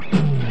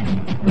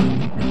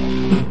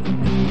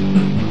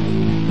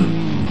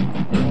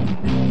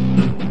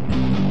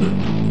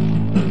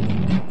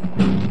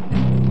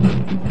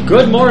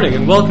Good morning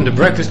and welcome to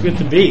Breakfast with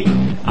the Beat.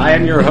 I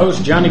am your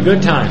host, Johnny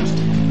Goodtimes.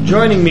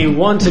 Joining me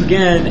once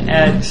again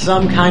at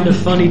some kind of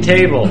funny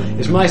table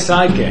is my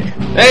sidekick.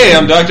 Hey,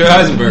 I'm Dr.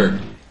 Heisenberg.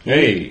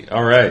 Hey,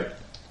 alright.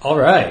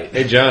 Alright.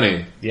 Hey,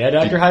 Johnny. Yeah,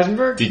 Dr.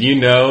 Heisenberg? Did you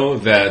know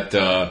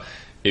that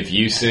if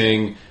you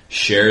sing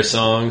Cher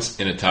songs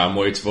in a Tom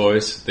Waits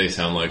voice, they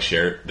sound like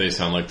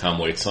Tom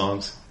Waits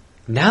songs?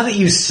 Now that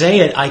you say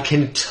it, I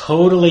can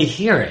totally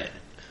hear it.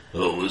 I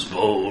was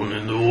born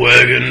in the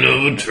wagon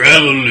of a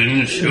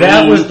traveling show.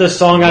 That was the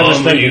song I was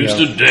thinking used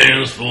to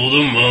dance for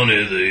the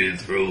money they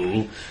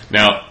throw.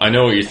 Now, I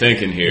know what you're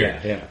thinking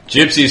here. Yeah.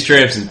 Gypsies,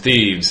 Tramps, and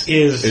Thieves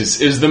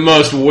is the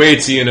most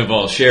Waitsian of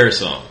all Cher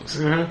songs,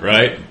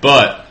 right?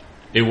 But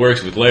it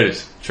works with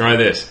latest. Try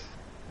this.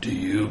 Do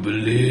you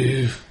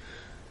believe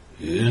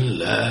in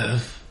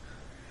life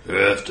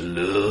after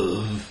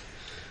love?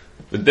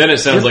 But then it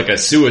sounds like a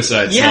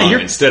suicide song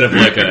instead of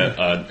like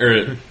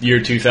a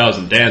year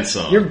 2000 dance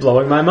song. You're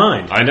blowing my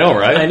mind. I know,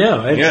 right? I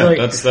know.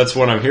 It's That's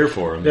what I'm here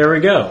for. There we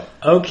go.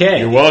 Okay.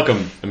 You're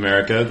welcome,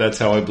 America. That's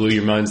how I blew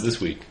your minds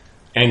this week.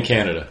 And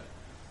Canada.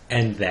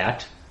 And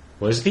that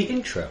was the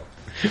intro.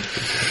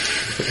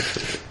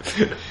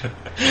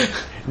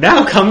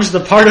 Now comes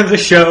the part of the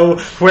show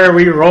where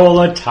we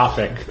roll a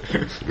topic.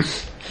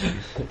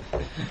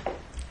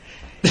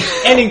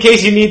 And in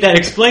case you need that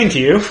explained to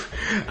you,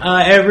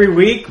 every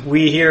week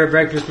we here at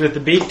Breakfast with the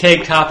Beat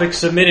take topics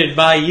submitted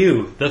by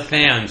you, the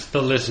fans,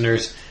 the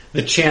listeners,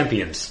 the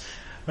champions.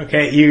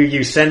 Okay,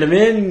 you send them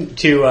in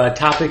to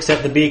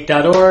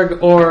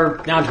topics@thebeak.org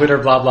or on Twitter,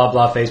 blah, blah,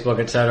 blah, Facebook,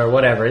 etc.,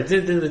 whatever.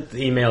 The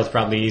email is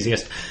probably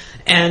easiest.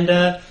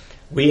 And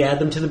we add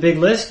them to the big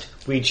list.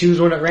 We choose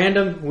one at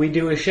random. We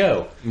do a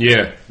show.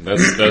 Yeah,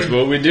 that's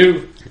what we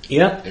do.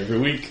 Yep. Every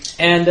week.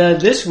 And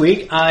this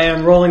week I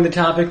am rolling the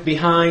topic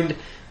behind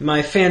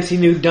my fancy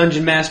new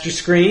Dungeon Master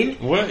screen.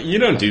 What? You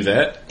don't do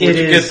that. Where'd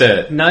you get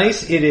that?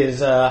 Nice. It is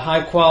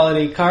high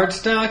quality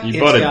cardstock. You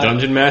bought a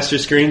Dungeon Master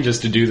screen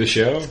just to do the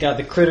show? It's got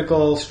the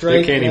critical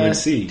strike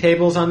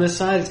tables on this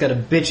side. It's got a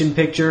bitchin'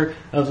 picture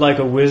of like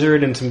a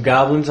wizard and some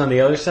goblins on the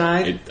other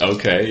side.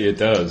 It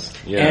does.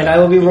 Yeah. And I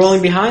will be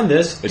rolling behind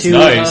this to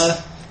nice.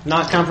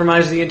 Not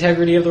compromise the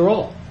integrity of the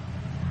roll.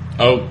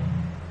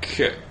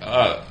 Okay.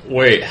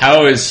 Wait.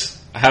 How is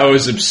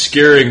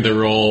obscuring the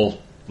roll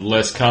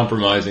less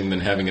compromising than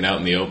having it out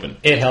in the open?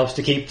 It helps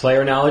to keep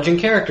player knowledge and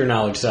character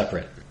knowledge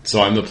separate.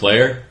 So I'm the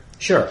player?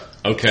 Sure.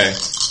 Okay.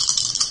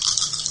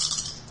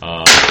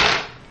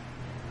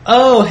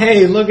 Oh,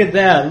 hey, look at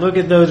that. Look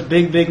at those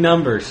big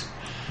numbers.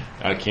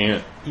 I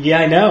can't. Yeah,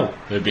 I know.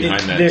 They're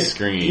behind that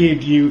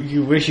screen.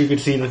 You wish you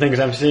could see the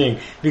things I'm seeing.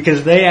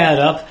 Because they add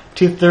up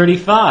to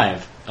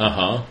 35.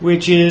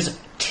 Which is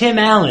Tim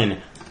Allen,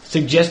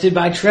 suggested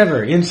by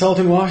Trevor in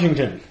Sultan,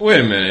 Washington. Wait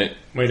a minute.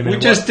 We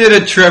just what?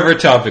 did a Trevor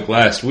topic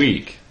last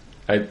week.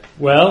 That's...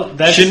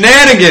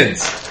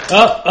 Shenanigans!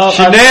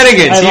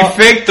 Shenanigans! He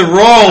faked the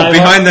roll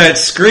behind that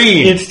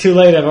screen. It's too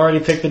late. I've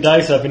already picked the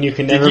dice up and you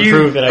can never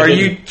prove that I didn't.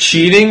 Are you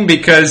cheating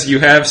because you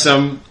have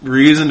some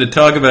reason to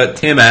talk about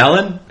Tim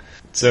Allen?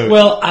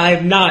 Well,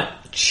 I'm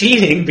not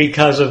cheating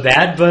because of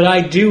that, but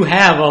I do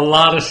have a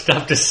lot of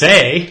stuff to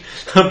say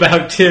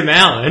about Tim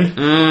Allen.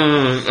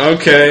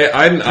 Okay.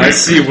 I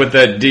see what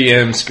that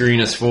DM screen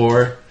is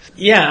for.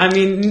 Yeah, I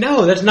mean,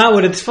 no, that's not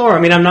what it's for. I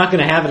mean, I'm not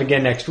going to have it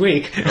again next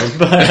week,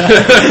 but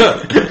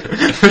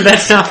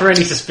that's not for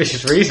any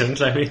suspicious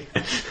reasons. I mean...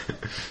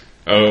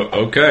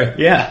 Oh, okay.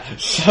 Yeah,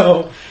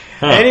 so...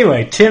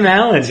 Anyway, Tim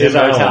Allen is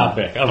our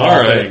topic of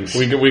all things.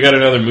 We got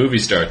another movie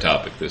star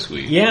topic this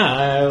week.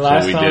 Yeah,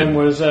 last time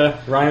was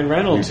Ryan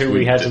Reynolds, who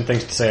we had some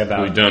things to say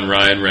about. We've done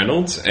Ryan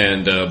Reynolds,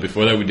 and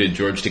before that we did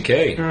George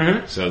Takei.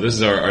 Mm-hmm. So this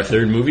is our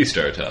third movie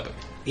star topic.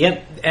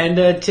 Yep,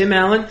 and Tim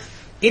Allen,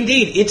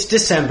 indeed, it's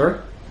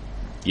December.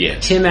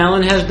 Yeah. Tim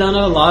Allen has done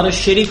a lot of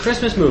shitty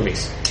Christmas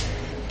movies.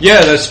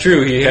 Yeah, that's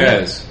true, he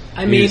has.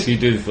 I mean... He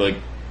did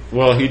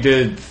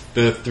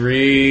the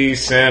 3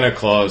 Santa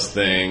Claus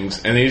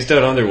things, and he's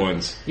done other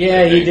ones.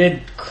 Yeah, he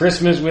did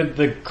Christmas with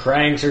the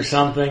Cranks or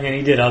something, and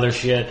he did other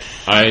shit.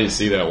 I didn't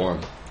see that one.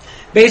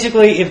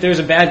 Basically, if there's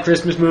a bad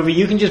Christmas movie,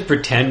 you can just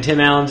pretend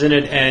Tim Allen's in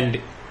it, and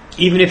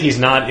even if he's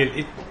not,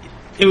 it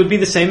would be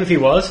the same if he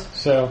was.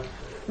 So,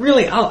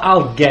 really,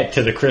 I'll get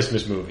to the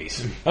Christmas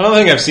movies. I don't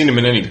think I've seen him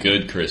in any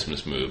good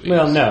Christmas movies.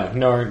 Well, no,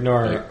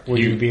 nor would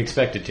you be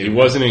expected to. He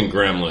wasn't in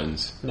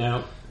Gremlins.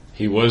 No.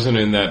 He wasn't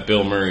in that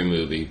Bill Murray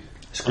movie.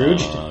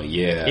 Scrooged?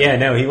 Yeah. Yeah,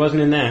 no, he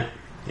wasn't in that.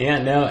 Yeah,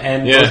 no,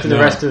 and most of the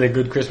rest of the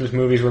good Christmas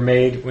movies were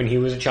made when he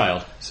was a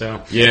child,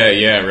 so...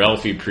 Yeah,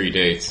 Ralphie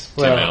predates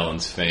Tim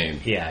Allen's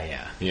fame.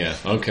 Yeah. Yeah,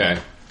 okay.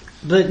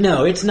 But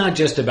no, it's not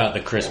just about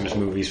the Christmas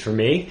movies for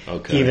me,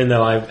 okay. Even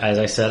though, as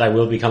I said, I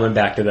will be coming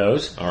back to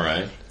those. All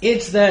right.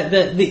 It's that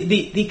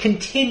the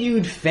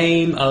continued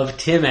fame of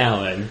Tim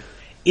Allen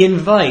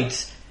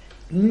invites,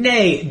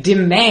 nay,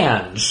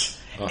 demands...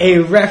 a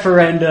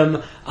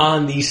referendum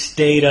on the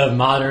state of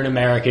modern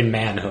American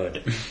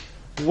manhood.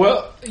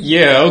 Well,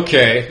 yeah,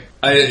 okay.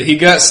 He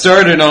got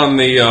started on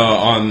the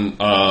 80s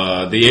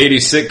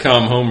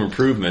sitcom Home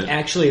Improvement.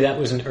 Actually, that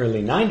was an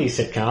early 90s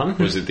sitcom.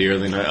 Was it the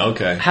early 90s?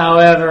 Okay.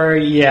 However,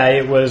 yeah,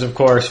 it was, of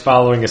course,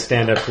 following a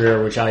stand-up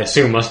career, which I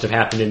assume must have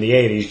happened in the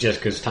 80s just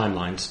because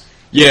timelines.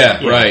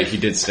 Yeah, right. He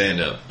did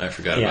stand-up. I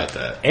forgot about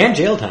that. And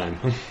jail time.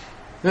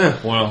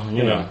 Well,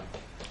 you know.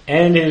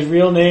 And his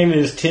real name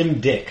is Tim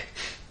Dick.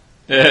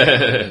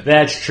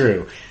 That's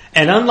true.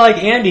 And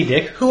unlike Andy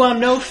Dick, who I'm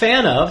no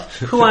fan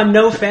of,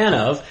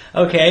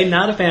 okay,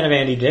 not a fan of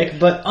Andy Dick,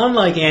 but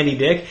unlike Andy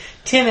Dick,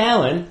 Tim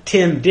Allen,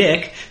 Tim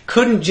Dick,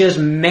 couldn't just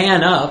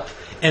man up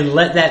and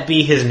let that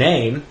be his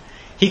name.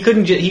 He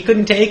couldn't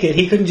take it.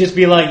 He couldn't just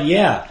be like,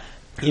 yeah,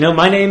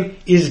 my name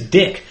is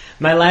Dick.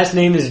 My last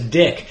name is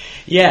Dick.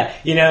 Yeah,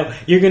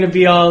 you're going to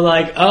be all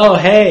like, oh,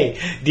 hey,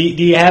 do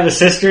you have a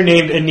sister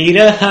named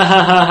Anita? Ha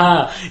ha ha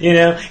ha.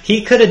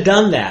 He could have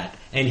done that,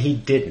 and he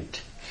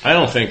didn't. I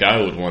don't think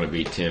I would want to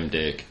be Tim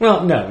Dick.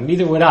 Well, no,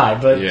 neither would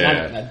I, but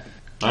yeah.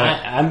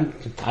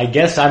 I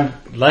guess I'm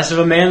less of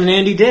a man than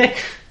Andy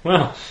Dick.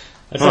 Well,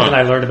 that's something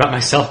I learned about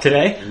myself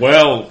today.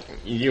 Well,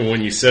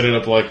 when you set it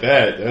up like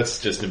that,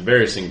 that's just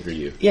embarrassing for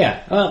you.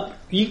 Yeah, well,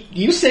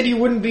 you said you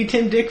wouldn't be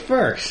Tim Dick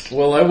first.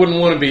 Well, I wouldn't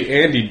want to be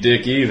Andy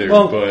Dick either.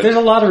 Well, but there's a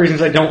lot of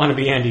reasons I don't want to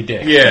be Andy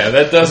Dick. Yeah,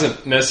 that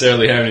doesn't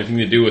necessarily have anything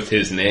to do with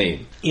his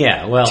name.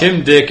 Yeah, well...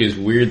 Tim Dick is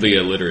weirdly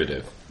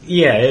alliterative.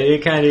 Yeah,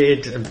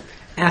 it's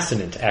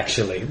assonant,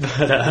 actually.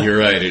 But you're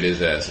right, it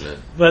is assonant.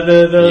 But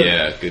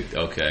Yeah, good.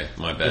 Okay,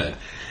 my bad.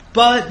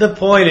 But the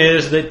point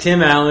is that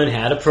Tim Allen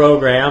had a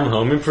program,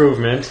 Home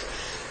Improvement,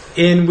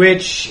 in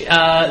which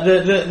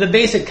the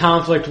basic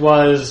conflict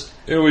was...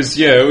 It was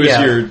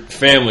your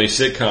family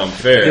sitcom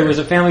fare. It was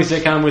a family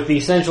sitcom with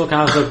the central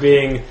conflict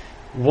being,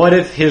 what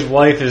if his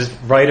wife is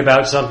right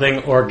about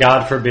something, or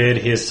God forbid,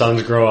 his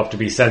sons grow up to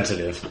be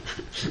sensitive?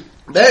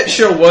 That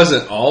show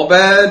wasn't all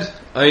bad.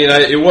 I mean,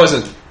 it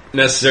wasn't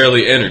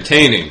necessarily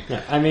entertaining.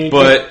 Yeah, I mean,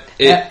 but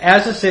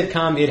as a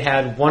sitcom, it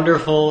had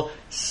wonderful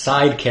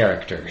side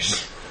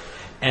characters.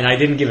 And I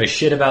didn't give a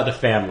shit about the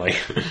family.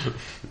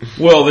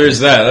 Well,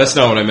 there's that. That's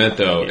not what I meant,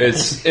 though.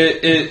 It's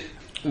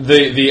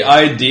the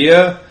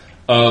idea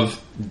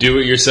of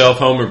do-it-yourself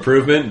home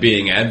improvement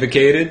being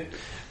advocated,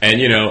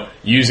 and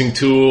using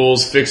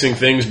tools, fixing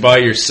things by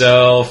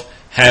yourself,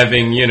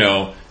 having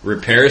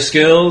repair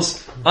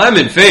skills. I'm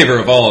in favor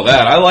of all of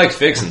that. I like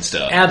fixing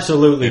stuff.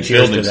 Absolutely, and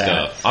cheers building to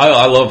that. stuff.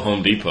 I love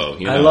Home Depot.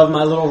 I love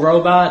my little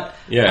robot.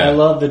 Yeah. I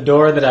love the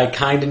door that I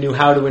kind of knew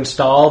how to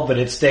install, but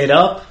it stayed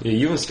up. Yeah,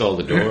 you installed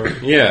the door.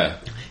 Yeah.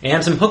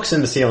 And some hooks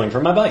in the ceiling for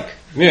my bike.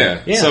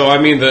 Yeah. So, I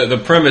mean,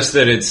 the premise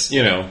that it's,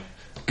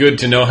 good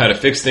to know how to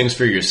fix things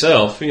for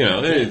yourself,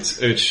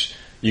 it's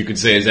you could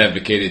say is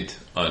advocated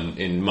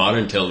in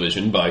modern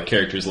television by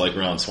characters like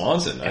Ron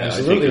Swanson.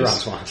 Absolutely, I think Ron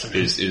Swanson.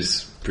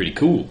 Is pretty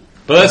cool.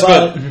 But that's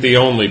about the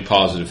only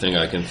positive thing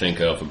I can think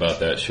of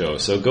about that show.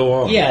 So go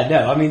on. Yeah,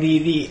 no, I mean,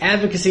 the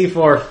advocacy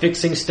for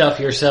fixing stuff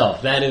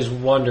yourself, that is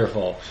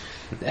wonderful.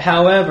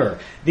 However,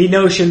 the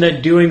notion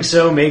that doing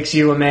so makes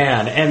you a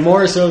man, and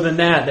more so than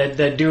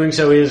that doing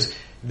so is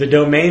the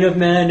domain of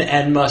men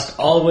and must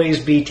always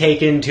be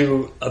taken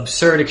to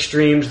absurd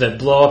extremes that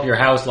blow up your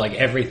house like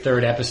every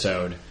third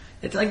episode.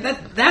 It's like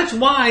that's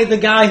why the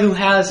guy who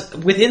has,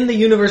 within the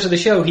universe of the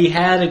show, he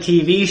had a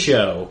TV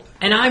show.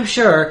 And I'm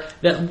sure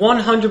that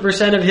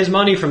 100% of his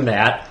money from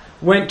that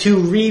went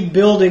to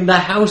rebuilding the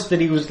house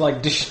that he was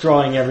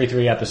destroying every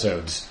 3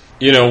 episodes.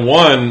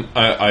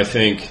 I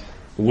think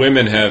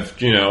women have,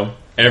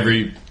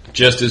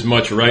 just as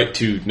much right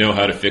to know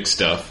how to fix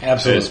stuff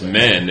as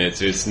men.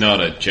 It's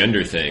not a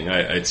gender thing.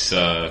 It's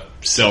a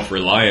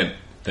self-reliant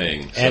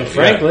thing. So, and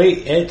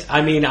frankly,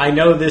 I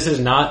know this is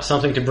not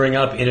something to bring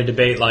up in a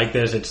debate like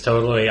this. It's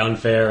totally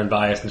unfair and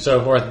biased and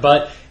so forth,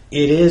 but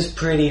it is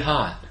pretty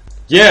hot.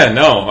 Yeah,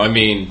 no, I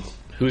mean,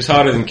 who's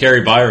hotter than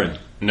Carrie Byron?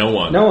 No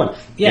one. No one.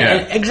 Yeah.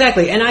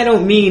 Exactly. And I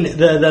don't mean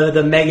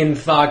the Megan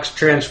Fox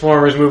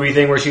Transformers movie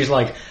thing where she's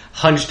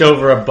hunched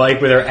over a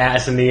bike with her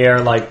ass in the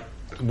air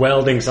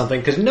welding something,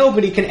 because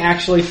nobody can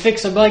actually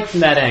fix a bike from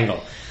that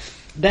angle.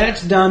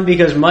 That's done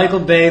because Michael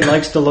Bay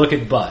likes to look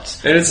at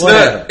butts. And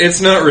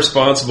it's not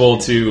responsible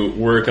to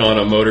work on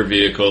a motor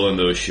vehicle in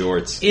those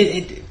shorts.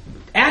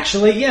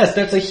 Actually, yes,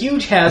 that's a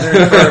huge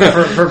hazard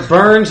for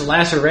burns,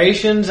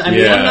 lacerations. I mean,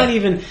 yeah. I'm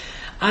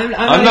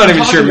not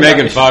even sure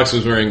Megan Fox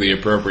was wearing the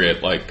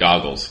appropriate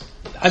goggles.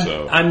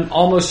 I'm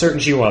almost certain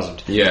she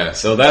wasn't. Yeah,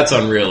 so that's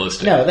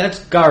unrealistic. No,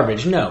 that's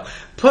garbage. No.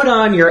 Put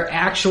on your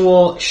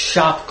actual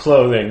shop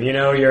clothing,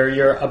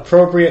 your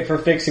appropriate for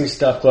fixing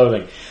stuff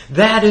clothing.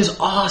 That is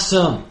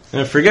awesome.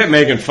 And forget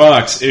Megan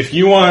Fox. If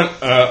you want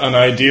an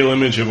ideal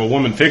image of a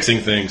woman fixing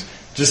things,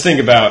 just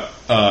think about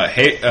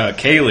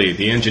Kaylee,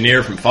 the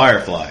engineer from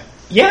Firefly.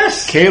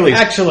 Yes, Kaylee's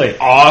actually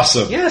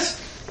awesome. Yes.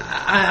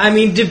 I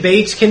mean,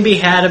 debates can be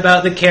had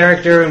about the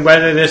character and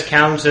whether this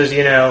counts as,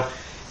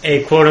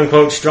 a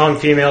quote-unquote strong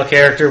female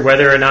character,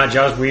 whether or not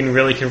Joss Whedon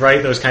really can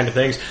write those kind of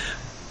things.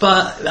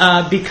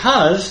 But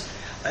because,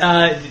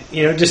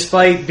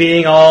 despite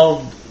being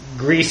all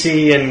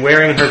greasy and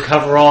wearing her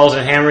coveralls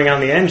and hammering on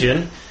the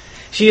engine,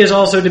 She is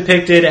also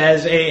depicted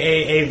as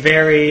a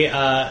very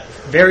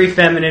very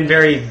feminine,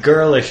 very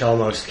girlish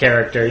almost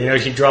character. You know,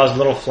 she draws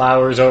little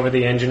flowers over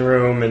the engine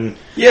room and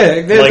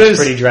likes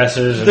pretty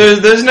dresses.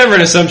 And There's never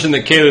an assumption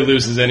that Kaylee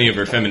loses any of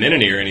her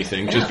femininity or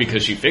anything just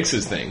because she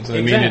fixes things.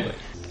 I mean, it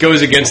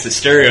goes against the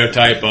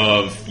stereotype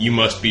of you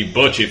must be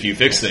butch if you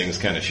fix things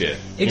kind of shit.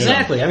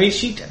 Exactly. You know? I mean,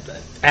 she,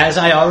 as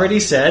I already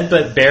said,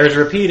 but bears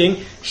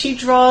repeating, she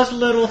draws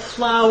little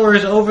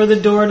flowers over the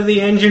door to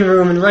the engine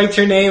room and writes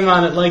her name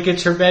on it like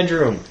it's her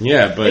bedroom.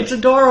 Yeah, but it's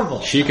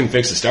adorable. She can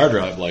fix a star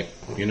drive like,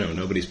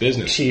 nobody's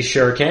business. She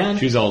sure can.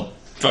 She's all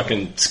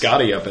fucking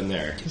Scotty up in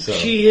there. So.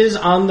 She is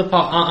on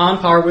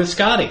par with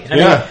Scotty. I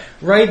mean,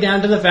 right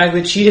down to the fact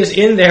that she is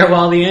in there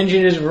while the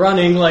engine is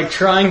running, like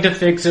trying to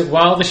fix it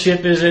while the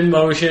ship is in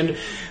motion,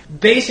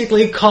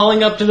 basically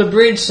calling up to the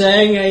bridge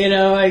saying,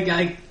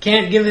 I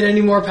can't give it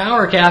any more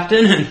power,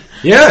 Captain. And,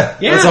 yeah,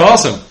 that's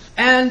awesome.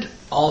 And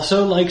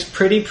also likes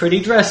pretty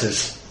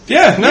dresses.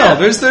 Yeah, no,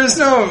 there's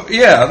no,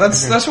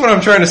 that's what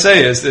I'm trying to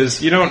say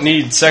is you don't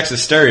need sexist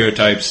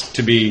stereotypes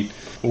to be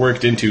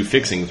worked into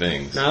fixing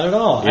things. Not at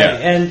all. Yeah.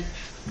 And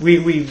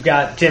we've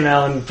got Tim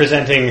Allen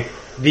presenting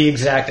the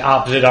exact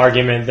opposite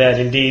argument that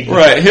indeed...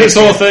 Right, his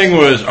whole thing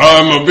was,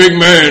 I'm a big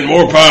man,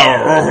 more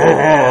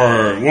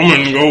power,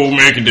 woman, go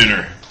make a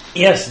dinner.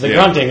 Yes, the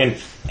grunting.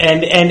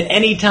 And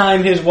any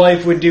time his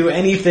wife would do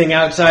anything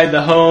outside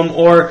the home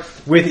or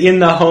within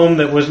the home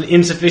that was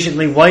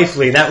insufficiently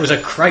wifely, that was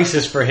a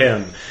crisis for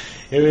him.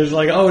 It was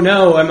like, oh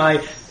no, am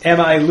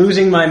I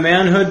losing my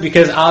manhood?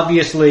 Because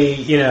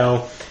obviously,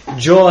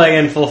 joy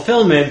and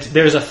fulfillment,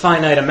 there's a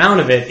finite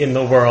amount of it in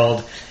the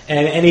world.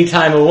 And any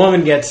time a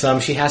woman gets some,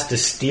 she has to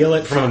steal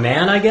it from a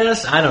man, I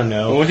guess? I don't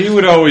know. Well, he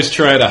would always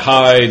try to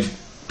hide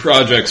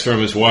projects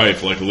from his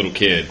wife like a little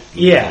kid.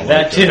 Yeah,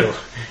 that too.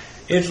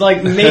 It's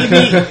like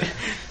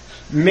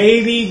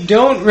maybe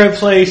don't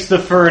replace the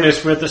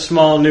furnace with a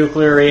small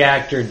nuclear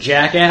reactor,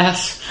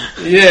 jackass.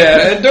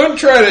 Yeah, and don't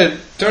try to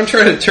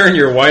turn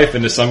your wife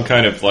into some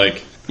kind of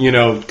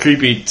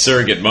creepy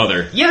surrogate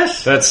mother.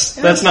 Yes,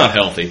 that's not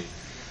healthy.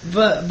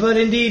 But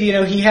indeed,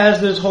 he has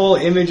this whole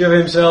image of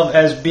himself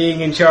as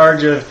being in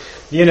charge of,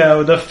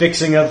 the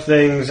fixing of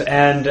things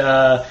and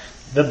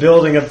the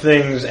building of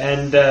things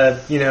and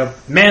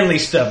manly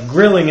stuff,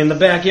 grilling in the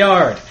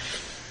backyard.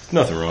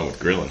 Nothing wrong with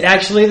grilling.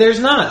 Actually, there's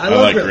not. I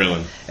like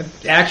grilling.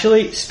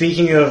 Actually,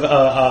 speaking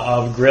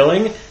of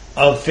grilling,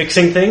 of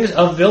fixing things,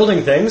 of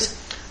building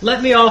things,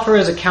 let me offer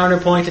as a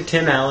counterpoint to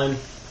Tim Allen,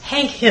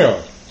 Hank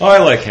Hill. Oh, I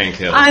like Hank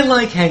Hill. I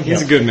like Hank Hill.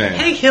 He's a good man.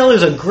 Hank Hill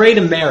is a great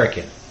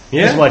American.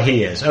 Yeah. Is what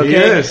he is. Okay? He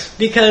is.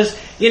 Because,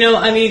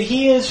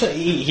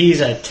 he's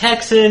a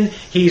Texan,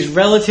 he's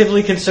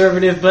relatively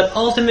conservative, but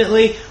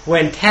ultimately,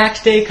 when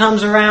tax day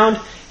comes around,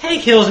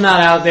 Hank Hill's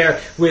not out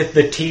there with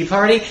the Tea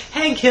Party.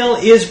 Hank Hill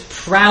is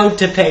proud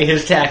to pay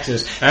his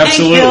taxes.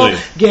 Absolutely. Hank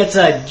Hill gets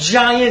a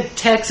giant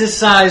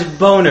Texas-sized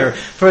boner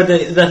for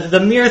the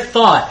mere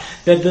thought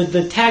that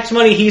the tax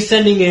money he's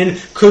sending in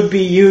could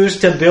be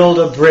used to build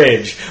a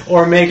bridge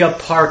or make a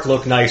park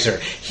look nicer.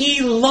 He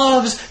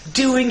loves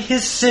doing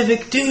his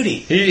civic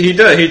duty. He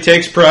does. He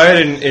takes pride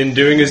in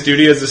doing his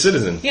duty as a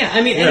citizen. Yeah,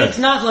 and it's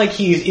not like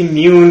he's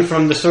immune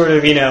from the sort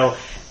of,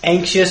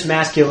 anxious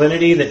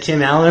masculinity that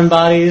Tim Allen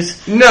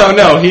embodies.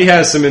 No, he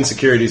has some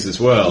insecurities as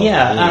well.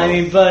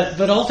 Yeah,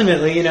 but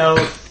ultimately,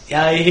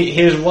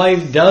 his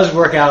wife does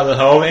work out of the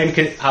home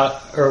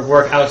or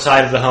work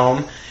outside of the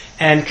home,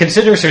 and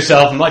considers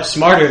herself much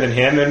smarter than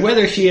him. And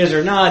whether she is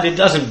or not, it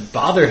doesn't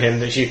bother him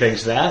that she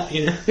thinks that.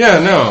 Yeah,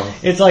 no.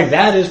 It's like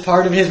that is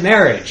part of his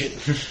marriage.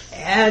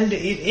 And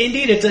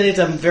indeed, it's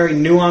a very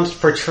nuanced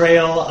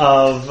portrayal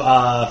of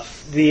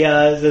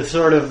the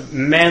sort of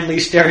manly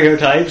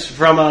stereotypes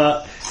from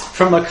a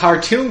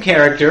cartoon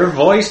character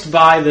voiced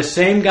by the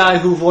same guy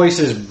who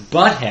voices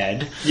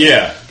Butthead.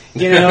 Yeah.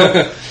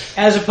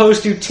 As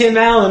opposed to Tim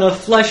Allen, a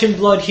flesh and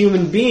blood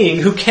human being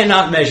who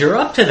cannot measure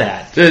up to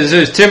that.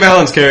 Tim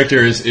Allen's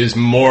character is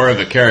more of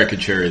a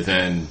caricature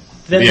than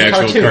the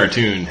actual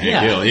cartoon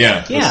Hank Hill.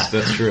 Yeah,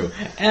 that's true.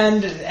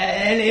 And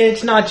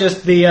it's not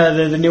just the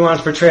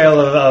nuanced portrayal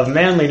of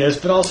manliness,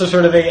 but also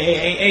sort of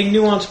a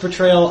nuanced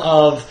portrayal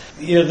of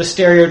the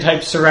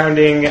stereotypes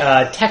surrounding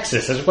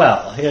Texas as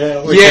well. He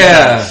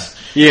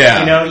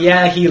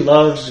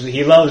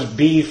loves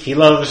beef, he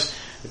loves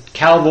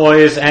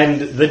cowboys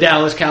and the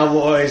Dallas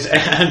Cowboys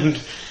and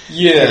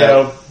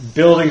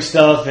building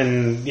stuff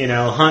and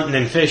hunting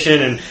and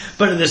fishing,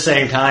 but at the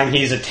same time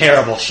he's a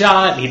terrible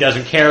shot. He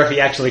doesn't care if he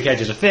actually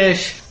catches a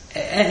fish,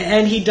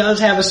 and he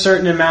does have a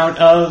certain amount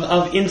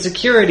of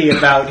insecurity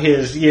about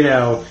his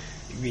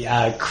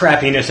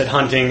crappiness at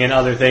hunting and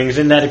other things,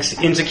 and that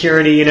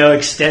insecurity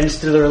extends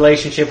to the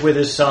relationship with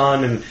his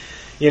son, and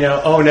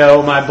oh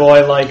no, my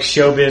boy likes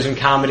showbiz and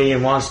comedy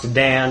and wants to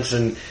dance,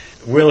 and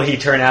will he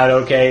turn out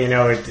okay?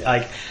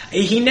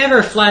 He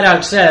never flat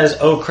out says,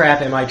 oh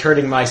crap, am I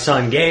turning my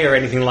son gay or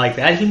anything like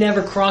that. He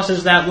never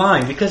crosses that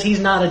line because he's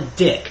not a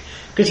dick.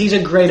 Because he's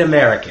a great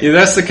American. Yeah,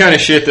 that's the kind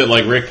of shit that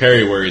Rick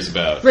Perry worries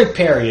about. Rick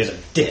Perry is a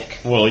dick.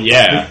 Well,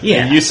 yeah.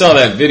 Yeah. You saw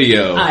that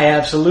video. I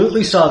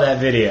absolutely saw that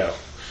video.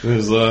 It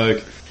was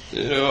like,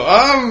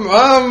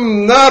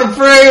 I'm not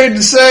afraid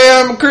to say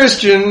I'm a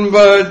Christian,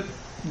 but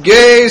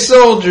gay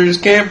soldiers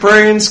can't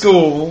pray in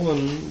school.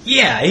 And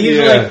he's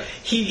like,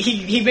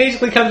 he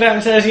basically comes out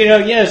and says,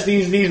 yes,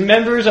 these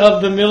members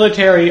of the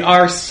military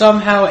are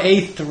somehow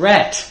a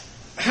threat.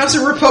 How's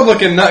a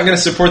Republican not going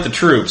to support the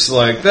troops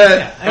like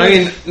that? Yeah, I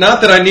mean,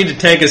 not that I need to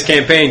tank his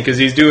campaign because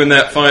he's doing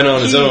that fine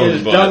on his own. He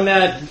has done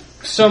that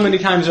so many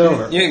times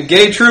over. Yeah,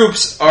 gay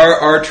troops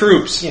are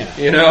troops. Yeah.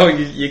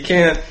 You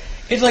can't.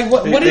 It's like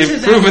what is They've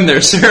his proven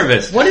their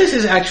service. What is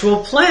his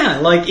actual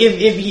plan? Like,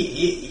 if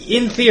he,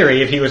 in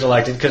theory, if he was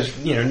elected, because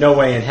no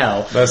way in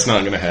hell. That's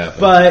not going to happen.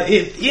 But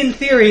in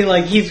theory,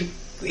 like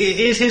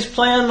is his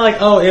plan like,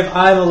 if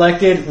I'm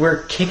elected,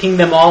 we're kicking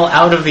them all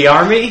out of the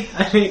army?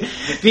 I mean,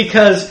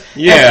 because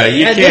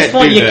at this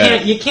point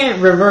you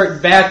can't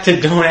revert back to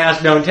don't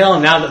ask, don't tell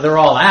now that they're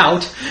all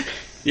out.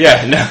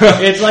 Yeah, no.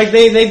 It's like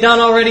they done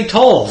already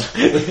told.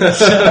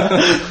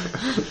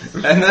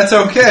 And that's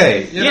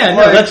okay.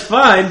 That's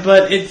fine,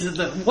 but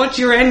what's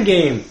your end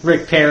game,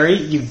 Rick Perry,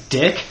 you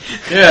dick?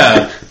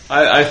 Yeah,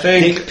 I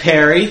think... Dick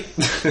Perry.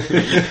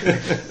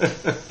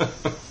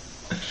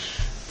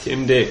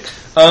 Tim Dick.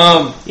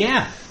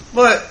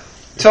 But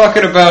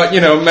talking about,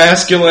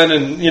 masculine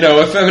and,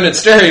 effeminate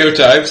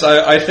stereotypes,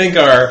 I think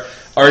our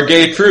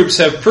gay troops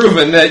have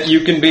proven that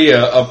you can be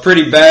a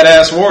pretty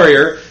badass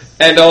warrior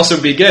and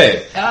also be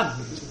gay.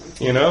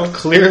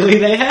 Clearly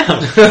they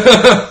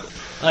have.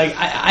 Like,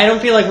 I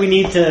don't feel like we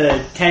need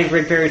to tank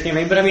Rick Perry's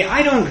campaign, but I mean,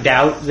 I don't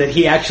doubt that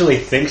he actually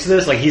thinks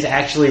this, like he's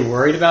actually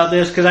worried about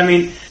this, because I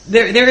mean,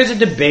 there is a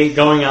debate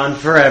going on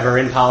forever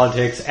in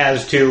politics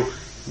as to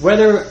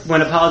whether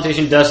when a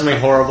politician does something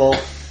horrible,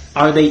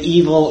 are they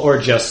evil or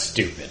just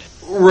stupid?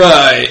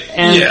 Right.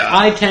 And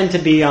I tend to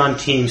be on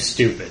team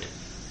stupid.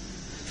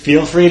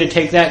 Feel free to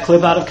take that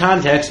clip out of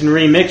context and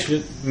remix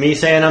with me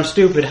saying I'm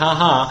stupid,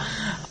 haha.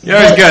 You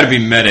always got to be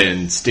meta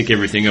and stick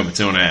everything up its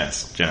own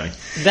ass, Johnny.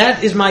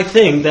 That is my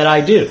thing that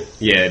I do.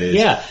 Yeah, it is.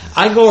 Yeah,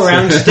 I go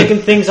around sticking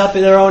things up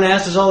in their own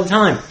asses all the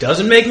time.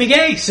 Doesn't make me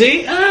gay,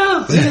 see?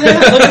 Oh, look at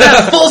that. Look at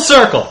that. Full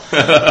circle.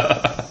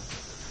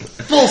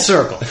 Full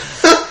circle.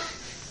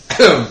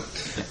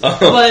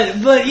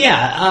 But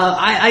yeah,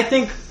 I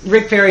think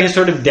Rick Perry has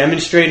sort of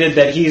demonstrated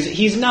that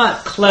he's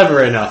not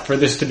clever enough for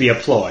this to be a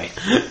ploy.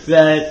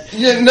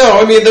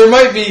 I mean, there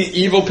might be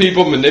evil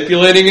people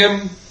manipulating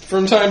him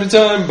from time to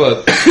time,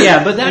 but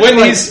but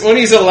that's when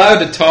he's allowed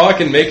to talk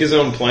and make his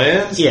own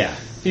plans,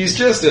 he's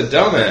just a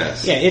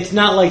dumbass. Yeah, it's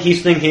not like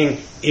he's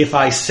thinking, if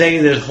I say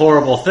this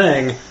horrible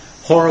thing,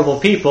 horrible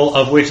people,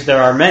 of which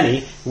there are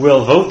many,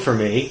 will vote for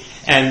me,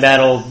 and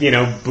that'll,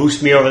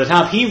 boost me over the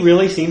top. He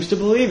really seems to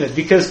believe it,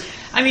 because,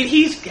 I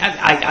mean,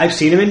 I've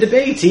seen him in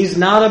debates. He's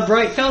not a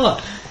bright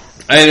fella.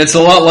 And it's a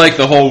lot like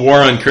the whole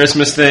War on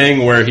Christmas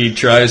thing, where he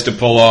tries to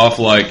pull off,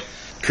 like,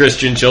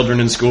 Christian children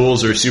in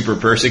schools are super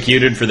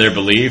persecuted for their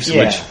beliefs,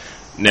 which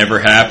never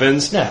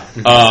happens. No.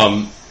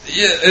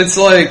 It's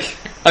like,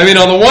 I mean,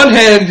 on the one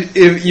hand,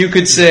 if you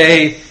could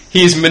say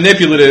he's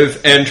manipulative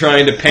and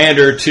trying to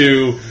pander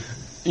to,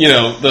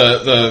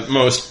 the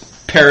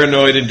most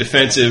paranoid and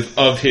defensive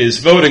of his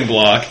voting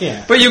bloc.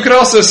 Yeah. But you could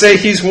also say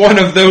he's one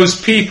of those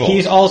people.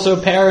 He's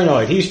also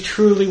paranoid. He's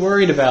truly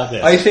worried about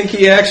this. I think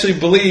he actually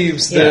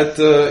believes that,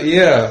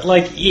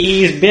 Like,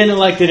 he's been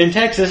elected in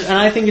Texas, and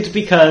I think it's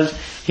because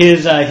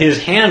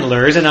his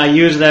handlers, and I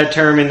use that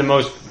term in the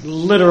most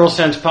literal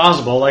sense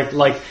possible,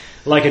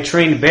 like a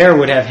trained bear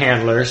would have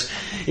handlers,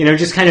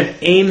 just kind of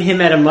aim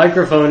him at a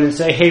microphone and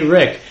say, "Hey,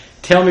 Rick,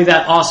 tell me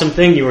that awesome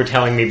thing you were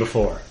telling me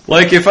before."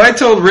 Like, if I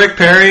told Rick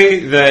Perry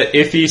that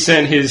if he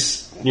sent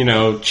his,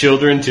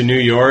 children to New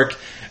York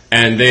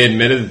and they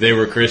admitted that they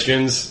were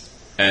Christians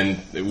and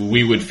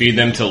we would feed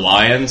them to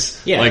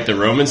lions like the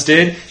Romans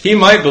did, he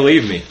might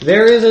believe me.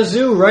 There is a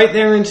zoo right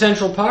there in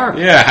Central Park.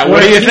 Yeah,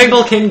 what do you think?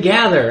 People can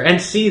gather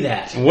and see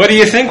that. What do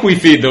you think we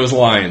feed those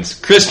lions?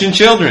 Christian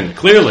children,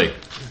 clearly.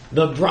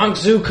 The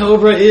Bronx Zoo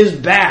Cobra is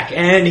back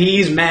and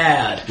he's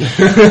mad.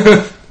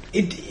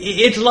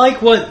 It's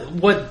like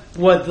what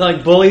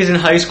like bullies in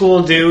high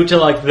school do to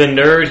like the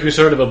nerd who's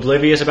sort of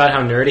oblivious about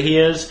how nerdy he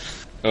is.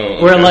 Oh,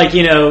 okay. Where like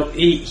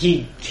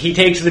he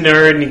takes the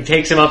nerd and he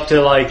takes him up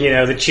to like the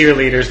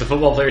cheerleaders. The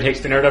football player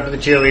takes the nerd up to the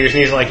cheerleaders and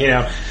he's like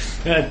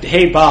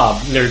hey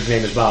Bob, nerd's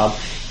name is Bob.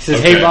 He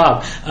says, "Hey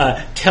Bob,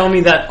 tell me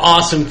that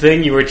awesome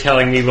thing you were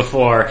telling me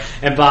before."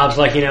 And Bob's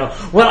like,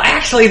 well,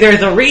 actually,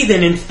 there's a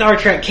reason in Star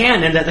Trek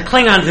canon that the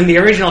Klingons in the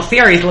original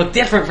series look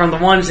different from the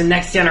ones in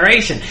Next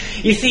Generation.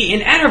 You see,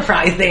 in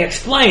Enterprise, they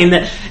explain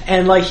that,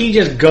 and like he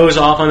just goes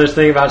off on this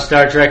thing about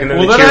Star Trek, and then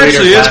well, the that cheerleaders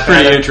actually is laugh at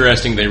pretty him.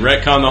 interesting. They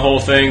retcon the whole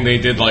thing. They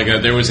did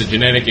there was a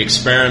genetic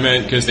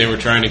experiment because they were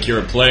trying to cure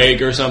a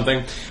plague or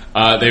something.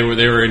 They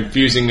were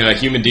infusing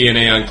human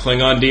DNA on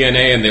Klingon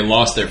DNA, and they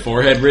lost their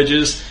forehead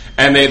ridges.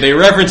 And they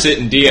reference it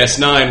in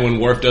DS9 when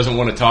Worf doesn't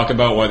want to talk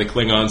about why the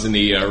Klingons in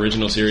the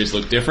original series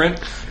look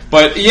different.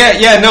 But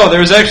there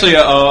was actually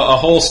a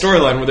whole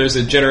storyline where there's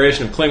a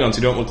generation of Klingons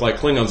who don't look like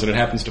Klingons, and it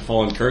happens to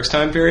fall in Kirk's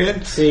time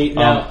period. See,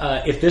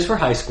 now, if this were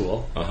high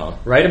school,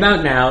 right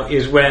about now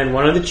is when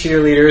one of the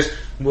cheerleaders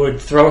would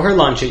throw her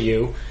lunch at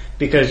you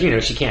because,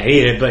 she can't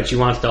eat it, but she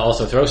wants to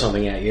also throw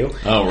something at you.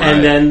 Oh, right.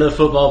 And then the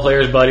football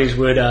players' buddies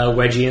would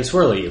wedgie and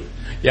swirl you.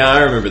 Yeah,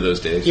 I remember those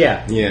days.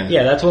 Yeah,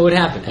 that's what would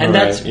happen, and All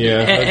that's right. Yeah.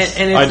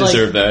 and I it's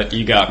deserve that.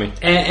 You got me.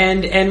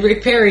 And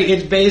Rick Perry,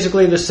 it's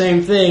basically the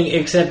same thing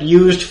except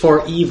used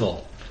for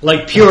evil,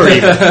 like pure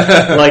evil,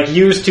 like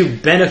used to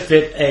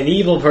benefit an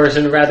evil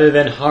person rather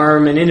than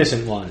harm an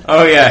innocent one.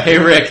 Oh yeah. Hey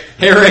Rick,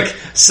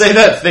 say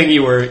that thing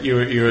you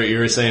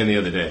were saying the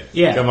other day.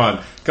 Yeah. Come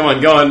on,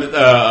 go on,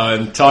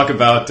 and talk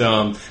about.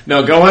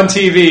 Go on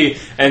TV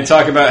and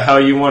talk about how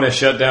you want to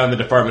shut down the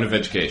Department of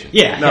Education.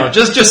 Yeah. No, yeah.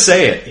 just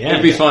say it. Yeah,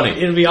 It'd be funny.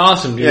 It'll be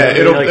awesome, dude. Yeah,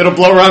 it'll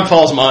blow Ron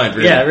Paul's mind.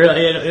 Really. Yeah,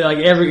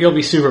 really. You'll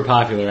be super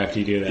popular after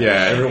you do that.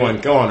 Yeah,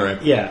 everyone, go on, Rick.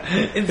 Yeah.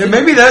 Yeah,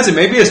 maybe that's it.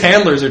 Maybe his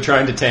handlers are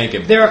trying to tank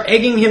him. They're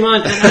egging him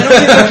on. I don't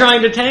think they're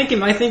trying to tank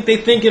him. I think they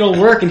think it'll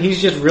work, and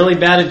he's just really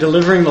bad at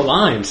delivering the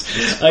lines.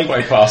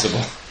 Quite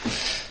possible.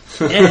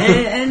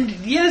 and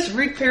yes,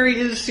 Rick Perry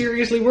is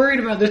seriously worried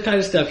about this kind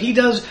of stuff. He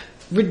does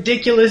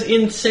ridiculous,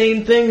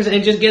 insane things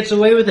and just gets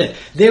away with it.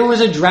 There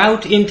was a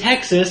drought in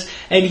Texas,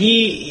 and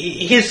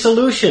his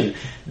solution,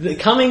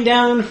 coming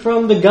down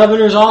from the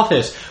governor's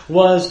office,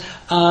 was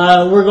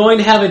we're going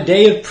to have a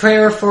day of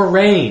prayer for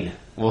rain.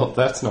 Well,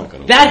 that's not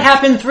going to. That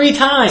happened 3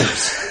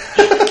 times.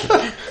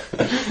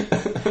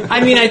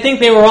 I think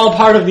they were all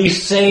part of the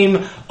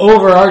same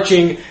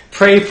overarching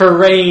Pray for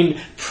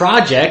Rain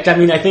project.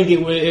 I think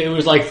it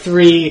was like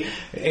three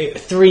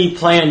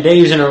planned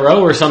days in a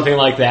row or something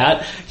like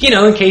that.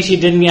 In case you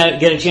didn't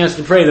get a chance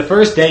to pray the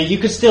first day, you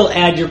could still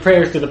add your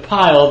prayers to the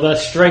pile,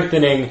 thus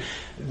strengthening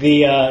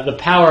the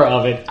power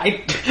of it.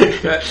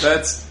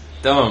 That's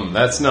dumb.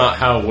 That's not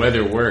how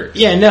weather works.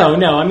 Yeah, no.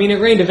 It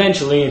rained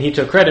eventually, and he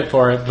took credit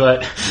for it,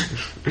 but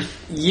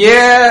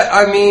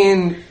yeah,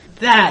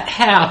 that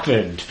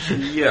happened.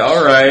 Yeah,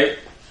 all right.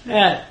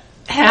 That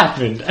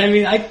happened.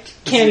 I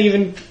can't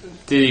even.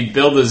 Did he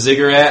build a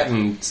ziggurat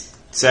and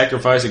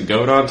sacrifice a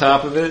goat on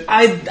top of it?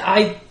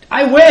 I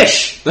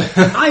wish.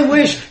 I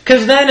wish,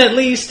 because then at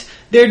least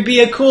there'd be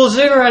a cool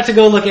ziggurat to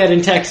go look at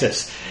in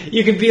Texas.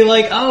 You could be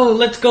like, oh,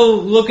 let's go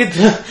look at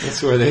the.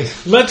 That's where they.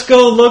 Let's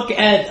go look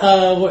at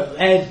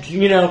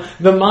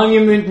the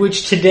monument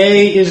which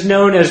today is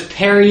known as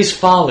Perry's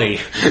Folly.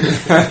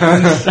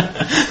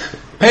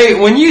 Hey,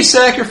 when you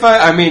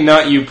sacrifice,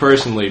 not you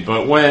personally,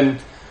 but when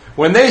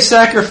they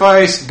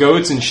sacrifice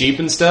goats and sheep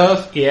and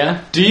stuff,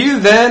 yeah, do you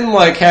then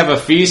have a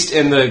feast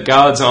in the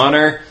god's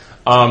honor,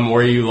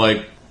 where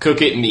you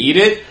cook it and eat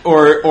it,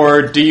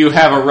 or do you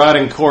have a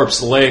rotting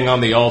corpse laying on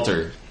the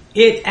altar?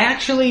 It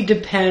actually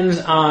depends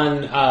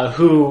on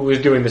who was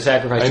doing the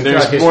sacrifice. And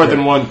there's more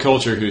than one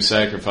culture who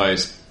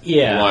sacrificed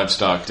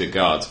livestock to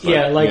gods. But,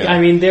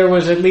 there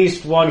was at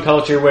least one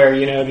culture where,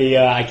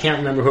 I can't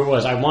remember who it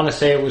was. I want to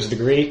say it was the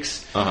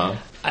Greeks. Uh-huh.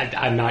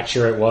 I'm not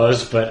sure it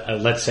was, but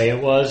let's say it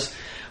was.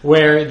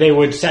 Where they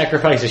would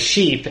sacrifice a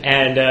sheep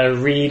and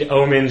read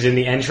omens in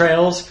the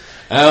entrails.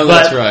 Oh,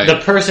 that's right. The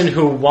person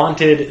who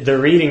wanted the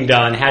reading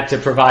done had to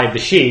provide the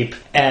sheep,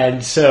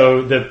 and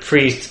so the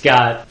priest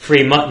got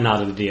free mutton out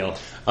of the deal.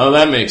 Oh,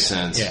 that makes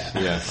sense.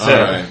 Yeah.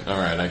 So, all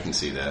right, I can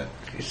see that.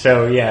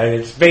 So, yeah,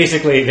 it's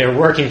basically they're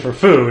working for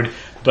food,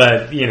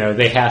 but,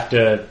 they have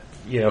to,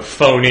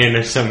 phone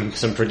in some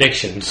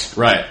predictions.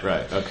 Right,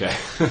 okay.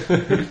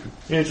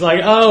 It's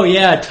like, oh,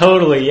 yeah,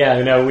 totally,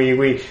 yeah,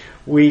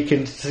 we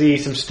can see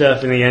some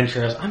stuff in the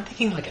entrails. I'm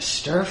thinking like a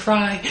stir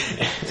fry.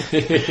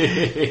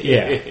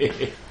 Yeah.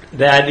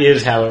 That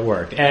is how it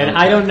worked. And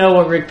I don't know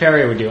what Rick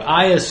Perry would do.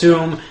 I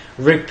assume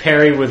Rick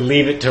Perry would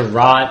leave it to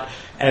rot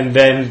and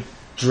then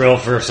drill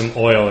for some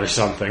oil or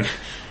something.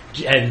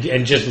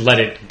 And just let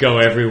it go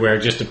everywhere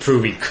just to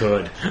prove he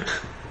could.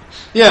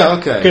 Yeah,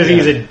 okay. Because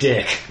he's a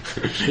dick.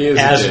 He is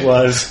as a dick.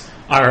 was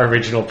our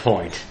original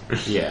point.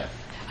 Yeah.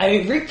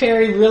 Rick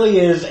Perry really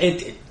is...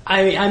 a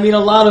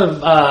lot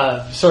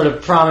of sort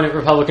of prominent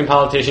Republican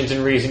politicians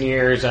in recent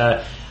years,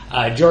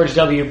 George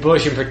W.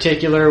 Bush in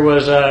particular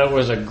was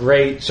a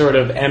great sort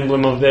of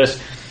emblem of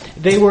this.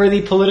 They were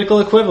the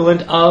political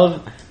equivalent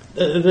of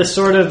the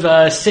sort of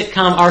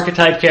sitcom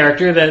archetype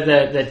character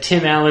that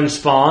Tim Allen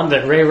spawned,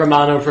 that Ray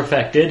Romano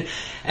perfected,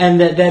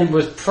 and that then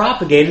was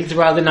propagated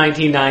throughout the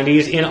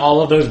 1990s in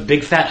all of those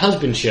big fat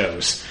husband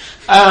shows.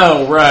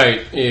 Oh,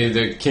 right.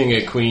 The King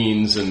of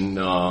Queens and...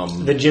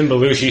 The Jim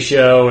Belushi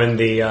Show and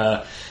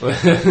the...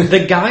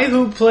 the guy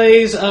who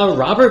plays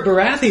Robert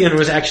Baratheon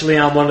was actually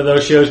on one of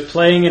those shows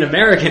playing an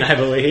American, I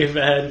believe.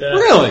 And,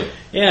 really?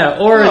 Yeah,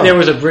 or there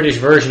was a British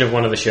version of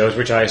one of the shows,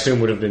 which I assume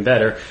would have been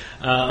better.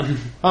 I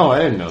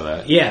didn't know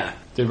that. Yeah.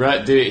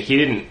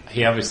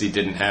 He obviously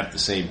didn't have the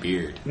same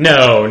beard.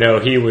 No,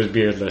 he was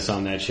beardless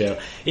on that show.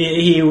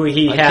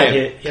 I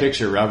can't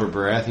picture Robert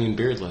Baratheon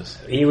beardless.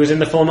 He was in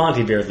the Full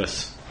Monty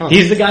beardless. Huh.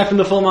 He's the guy from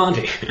the Full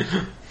Monty.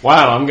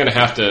 Wow, I'm going to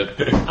have to...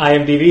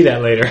 IMDb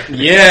that later.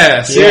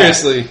 Yeah,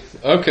 seriously. Yeah.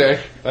 Okay,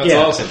 that's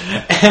awesome.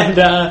 And,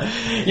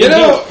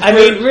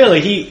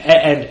 really,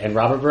 and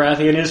Robert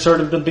Baratheon is sort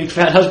of the big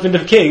fat husband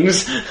of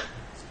kings.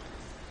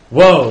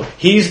 Whoa,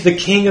 he's the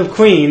king of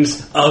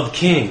queens of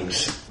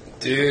kings.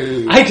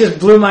 Dude. I just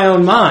blew my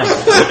own mind.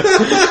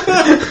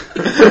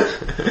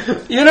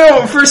 You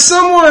know, for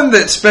someone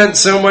that spent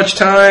so much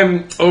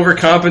time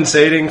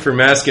overcompensating for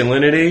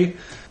masculinity,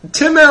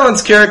 Tim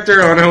Allen's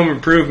character on Home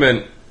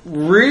Improvement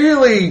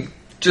really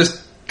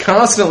just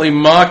constantly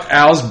mocked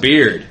Al's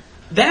beard.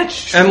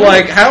 That's true. And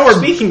like,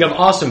 speaking of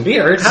awesome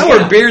beards, how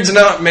are beards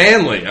not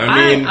manly?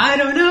 I mean, I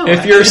don't know.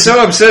 if you're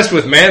so obsessed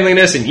with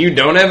manliness and you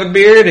don't have a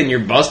beard and you're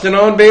busting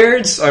on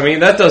beards, I mean,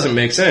 that doesn't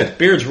make sense.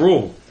 Beards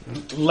rule.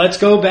 Let's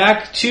go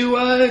back to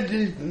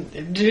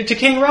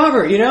King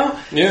Robert, you know?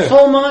 Yeah.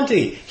 Full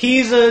Monty.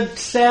 He's a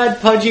sad,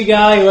 pudgy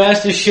guy who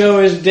has to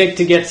show his dick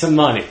to get some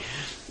money.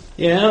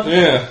 You know?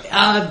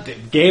 Yeah.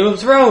 Game of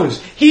Thrones.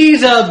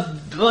 He's a,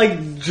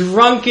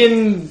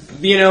 drunken,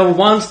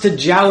 wants to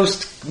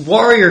joust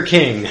warrior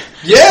king.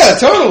 Yeah,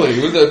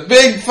 totally. With a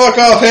big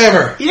fuck-off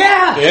hammer.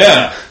 Yeah!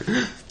 Yeah.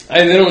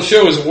 And they don't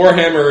show his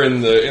warhammer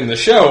in the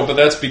show, but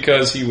that's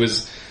because he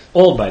was...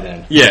 old by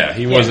then. Yeah,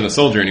 he wasn't a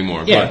soldier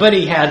anymore. Yeah, but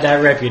he had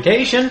that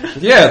reputation.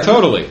 Yeah,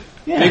 totally.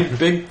 Yeah.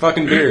 Big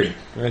fucking beard.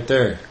 Right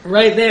there.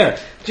 Right there.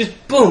 Just,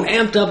 boom,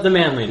 amped up the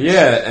manliness.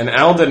 Yeah, and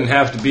Al didn't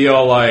have to be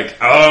all like,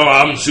 oh,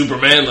 I'm super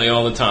manly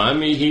all the time.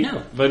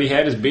 No. But he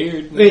had his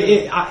beard.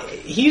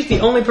 He's the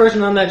only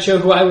person on that show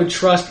who I would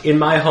trust in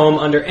my home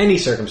under any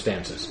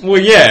circumstances.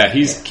 Well, yeah,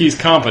 he's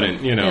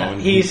competent, you know. Yeah,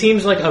 he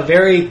seems like a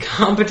very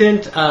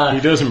competent he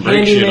doesn't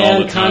break shit all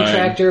handyman, the time.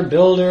 contractor,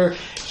 builder.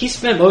 He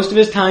spent most of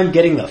his time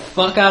getting the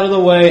fuck out of the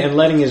way and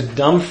letting his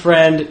dumb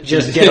friend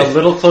just get a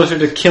little closer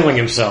to killing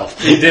himself.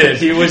 He did.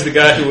 He was the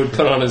guy who would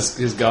put on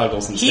his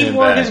goggles and stand He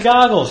wore back. his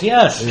goggles,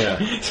 yes. Yeah.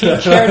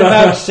 He cared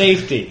about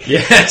safety.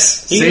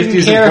 Yes. He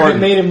Safety's didn't care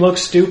important. if it made him look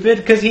stupid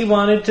because he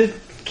wanted to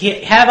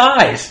have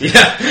eyes.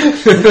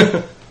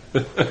 Yeah.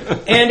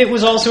 And it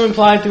was also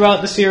implied throughout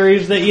the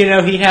series that,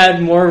 he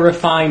had more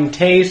refined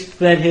taste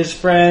than his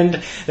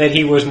friend, that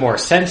he was more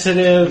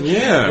sensitive,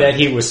 that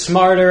he was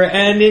smarter,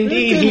 and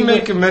indeed He didn't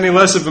make him any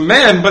less of a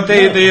man, but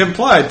they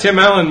implied. Tim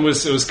Allen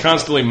was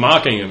constantly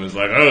mocking him. It was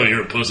like, oh,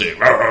 you're a pussy.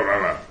 Rah, rah, rah,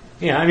 rah.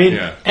 Yeah, I mean,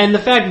 and the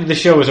fact that the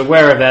show was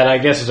aware of that, I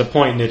guess, is a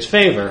point in its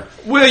favor.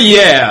 Well,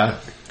 yeah,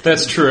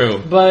 that's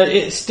true. But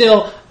it's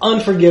still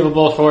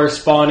unforgivable for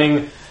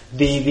spawning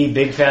the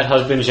big fat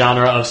husband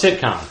genre of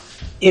sitcom,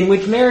 in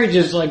which marriage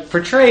is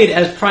portrayed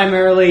as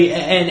primarily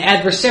an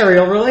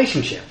adversarial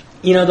relationship.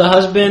 The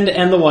husband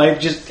and the wife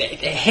just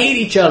hate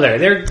each other.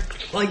 They're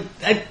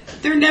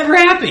never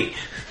happy.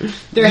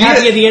 They're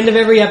happy at the end of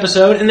every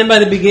episode, and then by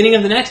the beginning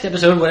of the next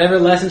episode, whatever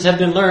lessons have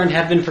been learned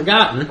have been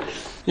forgotten.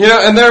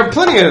 And there are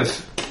plenty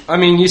of... I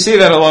mean, you see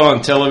that a lot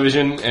on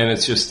television, and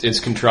it's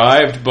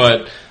contrived,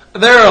 but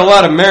there are a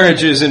lot of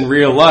marriages in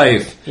real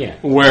life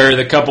where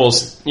the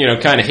couples,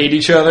 kind of hate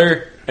each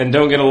other and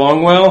don't get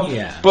along well.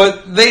 Yeah.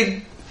 But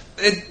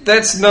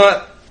that's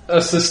not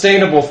a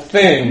sustainable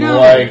thing.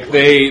 No.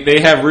 They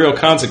have real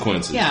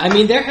consequences. Yeah, I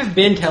mean, there have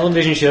been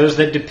television shows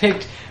that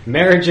depict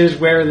marriages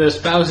where the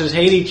spouses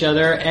hate each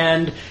other,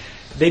 and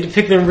they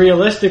depict them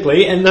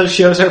realistically, and those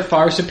shows are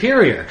far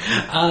superior.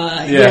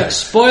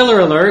 Spoiler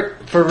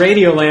alert for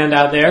Radioland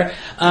out there,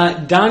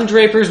 Don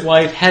Draper's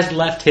wife has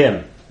left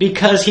him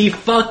because he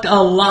fucked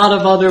a lot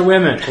of other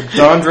women.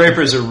 Don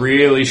Draper's a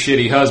really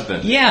shitty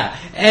husband. Yeah,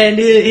 and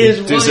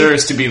his wife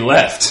deserves to be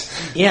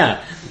left.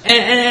 Yeah.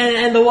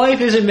 And the wife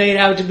isn't made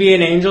out to be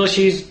an angel.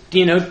 She's,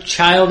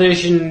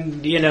 childish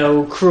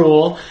and,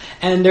 cruel.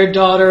 And their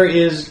daughter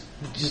is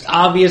just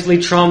obviously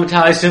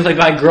traumatized simply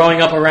by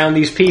growing up around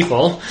these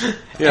people.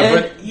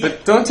 Yeah,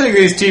 but don't take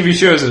these TV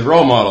shows as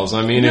role models.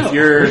 I mean, if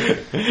you're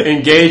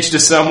engaged to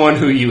someone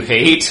who you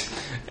hate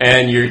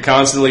and you're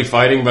constantly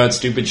fighting about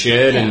stupid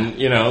shit and,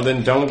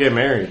 then don't get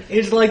married.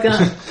 It's like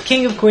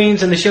King of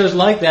Queens and the shows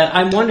like that.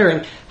 I'm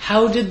wondering,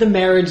 how did the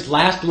marriage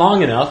last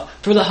long enough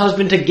for the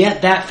husband to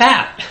get that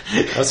fat?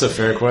 That's a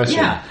fair question.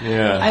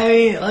 Yeah.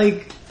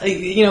 I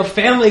mean,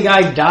 Family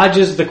Guy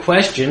dodges the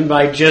question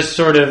by just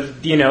sort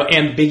of,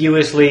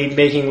 ambiguously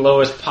making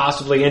Lois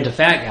possibly into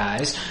fat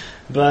guys.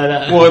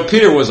 But well,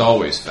 Peter was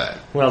always fat.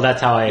 Well,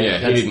 that's how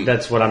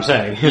that's what I'm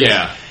saying.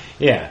 Yeah.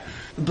 Yeah.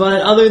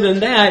 But other than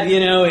that,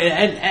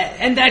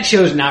 and that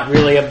show's not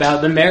really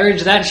about the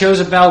marriage. That show's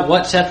about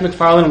what Seth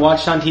MacFarlane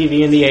watched on TV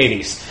in the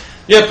 80s.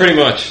 Yeah, pretty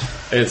much.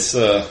 It's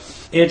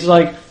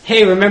like,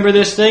 hey, remember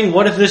this thing?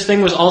 What if this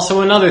thing was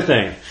also another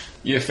thing?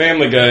 Yeah,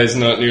 Family Guy is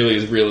not nearly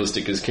as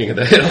realistic as King of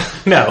the Hill.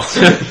 No.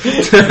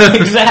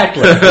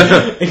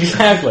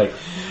 Exactly.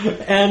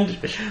 And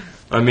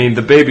I mean,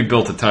 the baby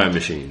built a time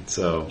machine,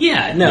 so...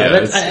 Yeah, no,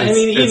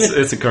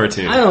 it's a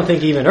cartoon. I don't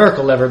think even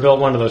Urkel ever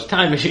built one of those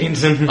time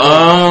machines. And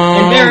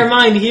bear in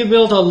mind, he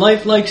built a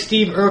lifelike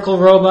Steve Urkel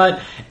robot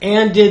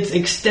and did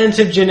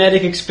extensive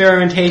genetic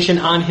experimentation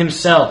on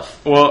himself.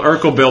 Well,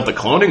 Urkel built a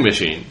cloning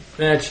machine.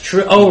 That's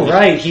true. Oh,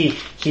 right.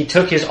 He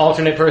took his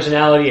alternate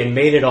personality and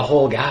made it a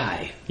whole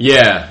guy.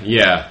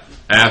 Yeah.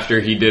 After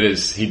he did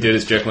his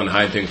Jekyll and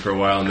Hyde thing for a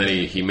while, and then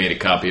he made a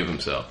copy of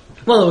himself.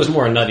 Well, it was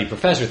more a Nutty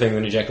Professor thing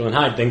than a Jekyll and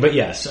Hyde thing, but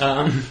yes.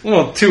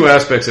 Well, two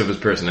aspects of his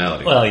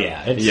personality. Well,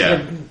 yeah.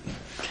 Yeah.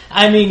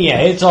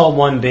 It's all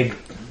one big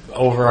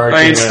overarching.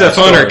 I mean,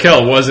 Stefan story.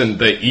 Urkel wasn't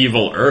the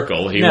evil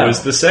Urkel. He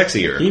was the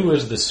sexy Urkel. He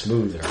was the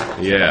smoother.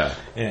 Yeah.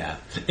 Yeah.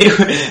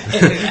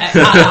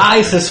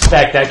 I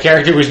suspect that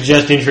character was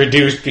just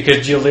introduced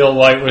because Jaleel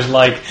White was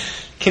like,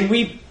 can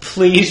we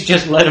please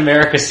just let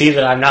America see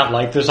that I'm not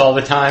like this all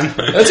the time?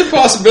 That's a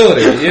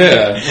possibility,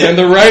 yeah. And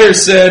the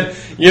writers said,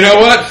 you know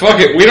what? Fuck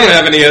it. We don't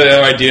have any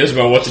other ideas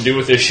about what to do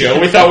with this show.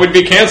 We thought we'd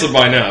be canceled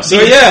by now.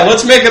 So yeah,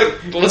 let's make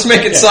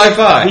it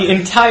sci-fi. The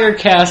entire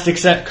cast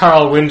except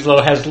Carl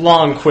Winslow has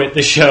long quit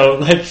the show.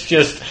 Let's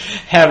just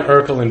have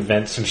Urkel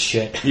invent some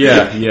shit.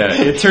 Yeah.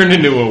 It turned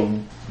into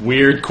a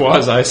weird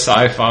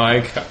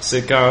quasi-sci-fi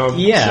sitcom.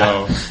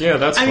 Yeah. So, yeah,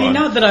 that's fun. I mean,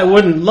 not that I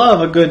wouldn't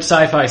love a good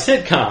sci-fi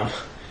sitcom.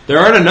 There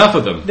aren't enough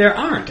of them. There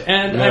aren't.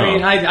 And, No. I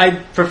mean, I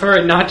prefer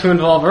it not to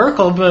involve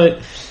Urkel,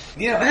 but,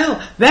 you know,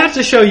 hell, that's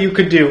a show you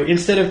could do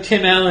instead of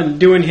Tim Allen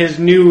doing his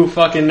new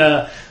fucking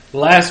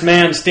Last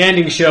Man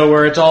Standing show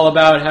where it's all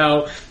about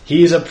how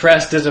he's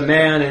oppressed as a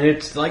man, and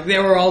it's like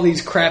there were all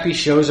these crappy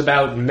shows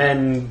about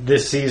men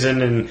this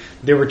season, and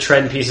there were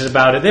trend pieces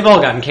about it. They've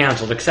all gotten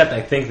canceled, except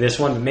I think this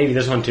one, but maybe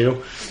this one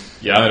too.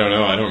 Yeah, I don't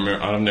know. I don't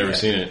remember. I've never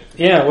seen it.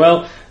 Yeah,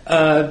 well,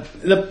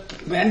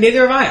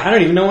 neither have I. I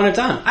don't even know when it's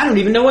on. I don't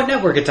even know what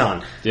network it's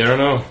on. Yeah, I don't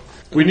know.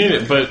 We need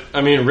it, but, I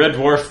mean, Red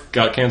Dwarf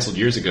got canceled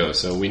years ago,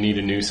 so we need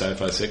a new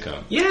sci-fi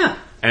sitcom. Yeah.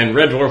 And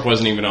Red Dwarf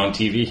wasn't even on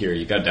TV here.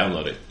 You got to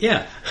download it.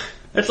 Yeah.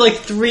 That's like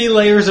 3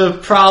 layers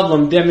of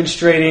problem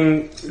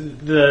demonstrating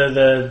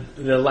the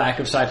lack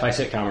of sci-fi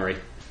sitcomery.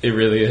 It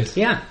really is.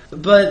 Yeah,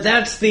 but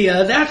that's the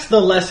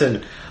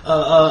lesson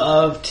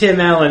of Tim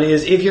Allen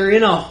is if you're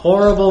in a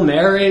horrible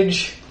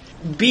marriage,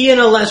 be in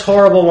a less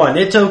horrible one.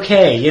 It's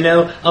okay, you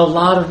know. A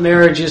lot of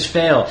marriages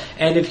fail,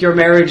 and if your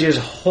marriage is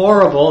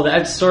horrible,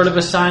 that's sort of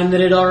a sign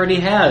that it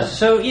already has.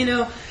 So, you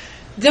know,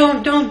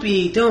 don't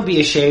be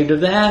ashamed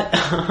of that.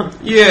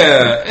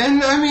 Yeah,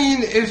 and I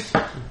mean, if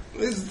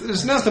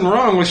there's nothing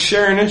wrong with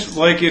sharing it.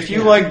 Like, if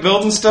you like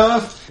building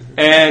stuff,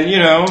 and, you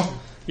know,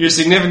 your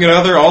significant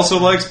other also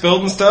likes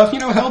building stuff, you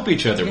know, help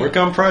each other. Work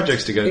on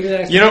projects together.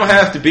 Exactly. You don't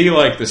have to be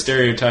like the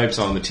stereotypes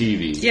on the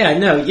TV. Yeah,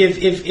 no.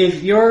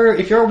 If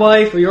your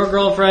wife or your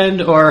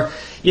girlfriend or,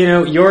 you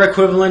know, your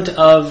equivalent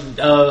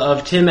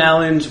of Tim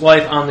Allen's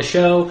wife on the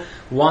show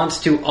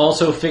wants to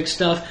also fix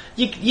stuff,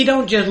 you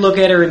don't just look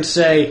at her and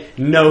say,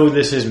 no,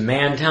 this is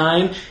man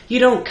time. You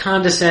don't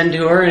condescend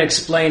to her and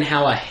explain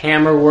how a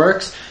hammer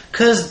works,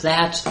 because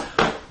that's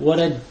what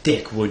a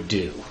dick would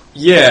do.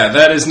 Yeah,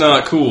 that is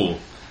not cool.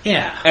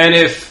 Yeah. And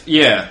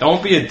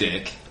don't be a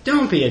dick.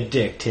 Don't be a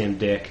dick, Tim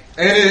Dick.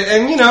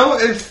 And you know,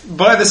 if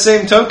by the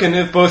same token,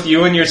 if both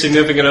you and your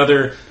significant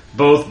other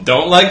both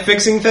don't like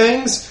fixing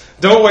things,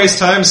 don't waste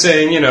time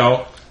saying, you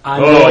know,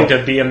 I'm going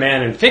to be a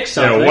man and fix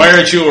something. You know, why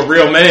aren't you a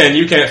real man?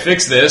 You can't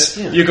fix this.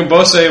 Yeah. You can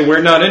both say,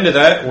 we're not into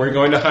that. We're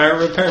going to hire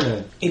a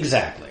repairman.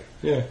 Exactly.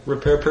 Yeah,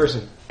 repair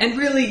person. And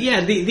really,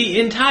 yeah, the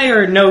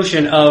entire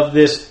notion of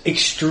this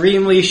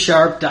extremely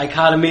sharp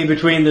dichotomy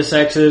between the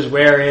sexes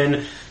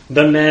wherein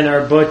the men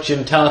are butch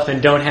and tough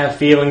and don't have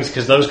feelings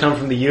because those come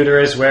from the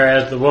uterus,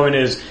 whereas the woman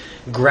is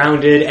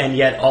grounded and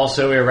yet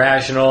also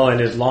irrational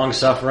and is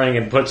long-suffering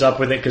and puts up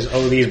with it because,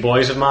 oh, these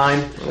boys of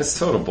mine. That's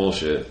total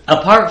bullshit.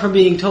 Apart from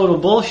being total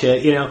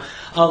bullshit, you know,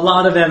 a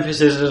lot of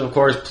emphasis is, of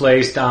course,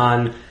 placed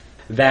on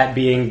that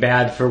being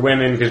bad for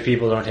women because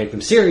people don't take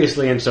them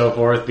seriously and so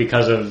forth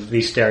because of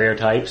these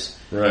stereotypes.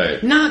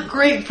 Right. Not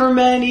great for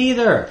men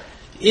either.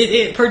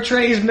 It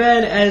portrays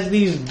men as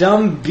these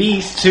dumb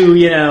beasts who,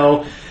 you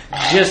know,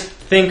 just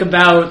think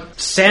about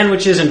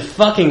sandwiches and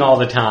fucking all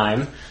the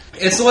time.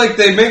 It's like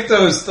they make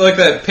those, like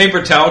that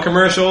paper towel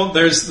commercial.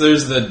 There's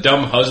the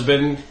dumb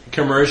husband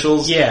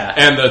commercials. Yeah.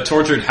 And the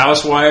tortured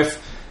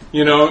housewife,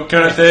 you know,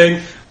 kind of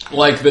thing.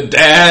 Like the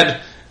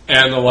dad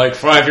and the,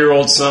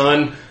 5-year-old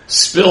son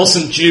spill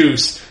some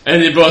juice,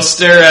 and they both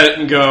stare at it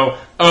and go,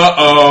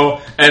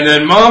 uh-oh. And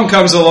then mom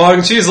comes along,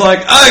 and she's like,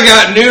 I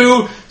got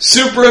new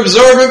super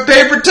absorbent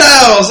paper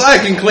towels. I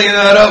can clean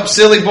that up,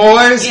 silly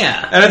boys.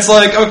 Yeah. And it's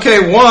like,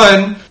 okay,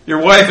 1,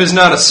 your wife is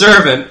not a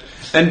servant,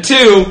 and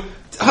 2,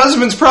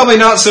 husband's probably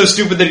not so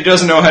stupid that he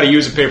doesn't know how to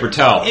use a paper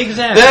towel.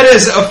 Exactly. That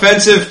is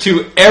offensive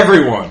to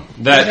everyone,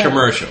 that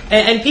commercial.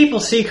 And people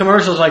see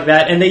commercials like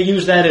that, and they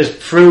use that as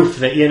proof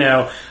that, you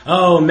know,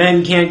 oh,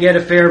 men can't get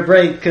a fair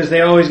break because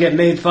they always get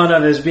made fun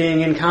of as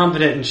being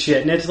incompetent and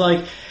shit. And it's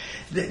like,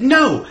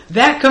 no,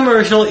 that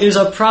commercial is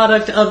a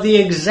product of the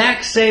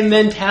exact same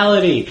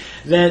mentality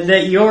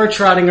that you're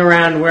trotting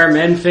around where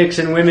men fix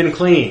and women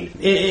clean.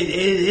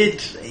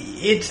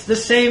 It's the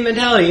same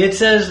mentality. It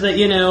says that,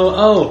 you know,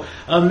 oh,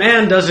 a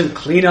man doesn't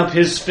clean up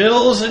his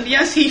spills, and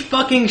yes, he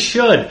fucking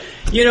should.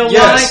 You know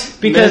why?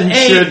 Because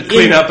men should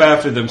clean up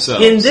after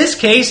themselves. In this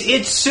case,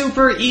 it's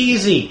super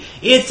easy.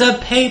 It's a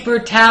paper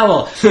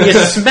towel. You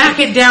smack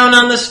it down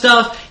on the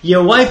stuff,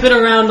 you wipe it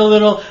around a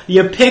little,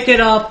 you pick it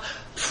up,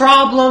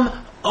 problem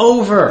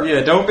over.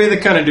 Yeah, don't be the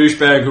kind of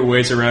douchebag who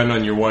waits around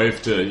on your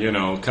wife to, you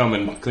know, come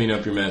and clean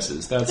up your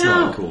messes. That's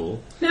not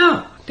cool.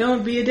 No.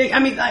 Don't be a dick. I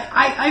mean,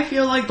 I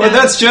feel like But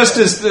that's just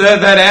as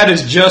that ad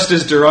is just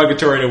as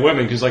derogatory to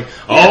women because, like,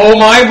 oh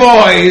my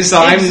boys,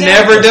 I'm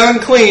Exactly. never done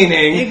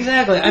cleaning.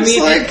 Exactly. I It's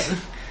mean, like-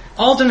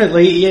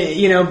 ultimately,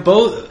 you know,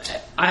 both.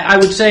 I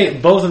would say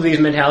both of these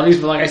mentalities,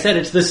 but like I said,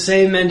 it's the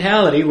same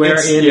mentality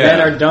wherein yeah.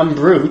 men are dumb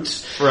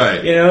brutes.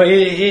 Right. You know, it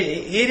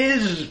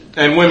is.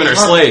 And women are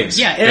slaves.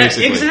 Yeah,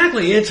 basically.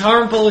 exactly. It's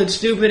harmful. It's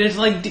stupid. It's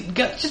like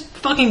just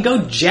fucking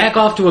go jack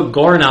off to a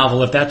gore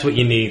novel if that's what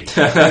you need.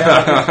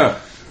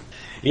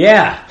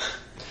 Yeah,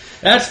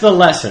 that's the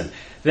lesson.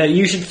 That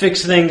you should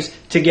fix things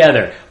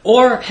together.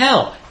 Or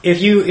hell,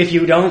 if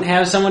you don't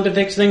have someone to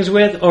fix things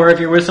with, or if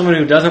you're with someone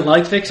who doesn't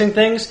like fixing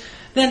things,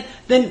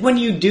 then when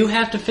you do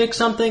have to fix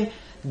something,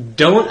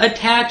 don't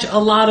attach a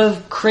lot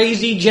of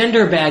crazy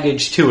gender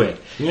baggage to it.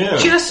 Yeah.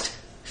 Just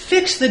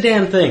fix the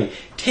damn thing.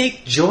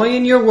 Take joy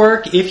in your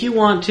work if you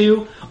want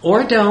to,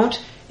 or don't,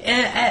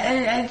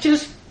 and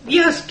just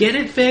get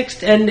it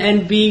fixed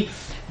and be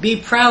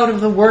proud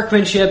of the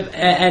workmanship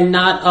and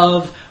not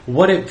of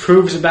what it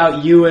proves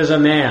about you as a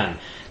man.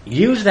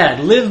 Use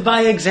that. Live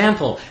by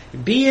example.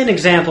 Be an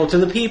example to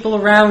the people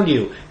around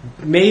you.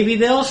 Maybe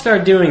they'll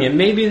start doing it.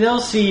 Maybe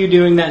they'll see you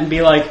doing that and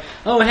be like,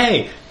 oh,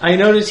 hey, I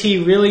noticed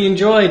he really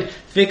enjoyed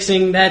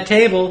fixing that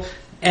table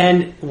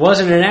and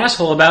wasn't an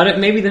asshole about it.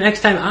 Maybe the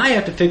next time I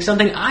have to fix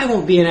something, I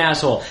won't be an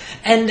asshole.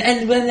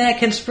 And when that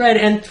can spread,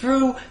 and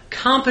through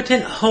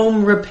competent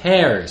home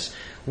repairs,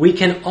 we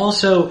can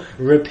also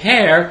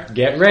repair,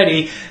 get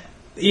ready,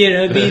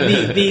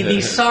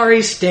 the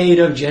sorry state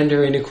of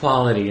gender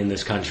inequality in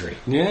this country.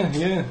 Yeah.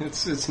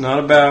 It's not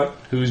about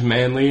who's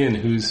manly and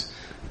who's,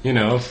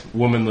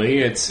 womanly.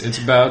 It's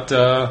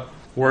about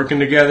working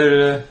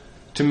together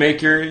to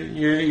make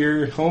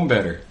your home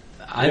better.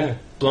 I've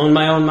blown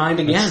my own mind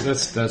again.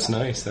 That's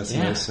nice. That's a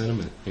nice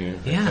sentiment. Yeah.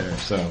 Yeah. There.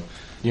 So,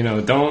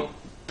 don't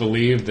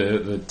believe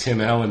the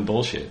Tim Allen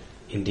bullshit.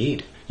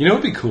 Indeed. You know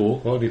what would be cool?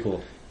 What would be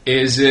cool?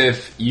 Is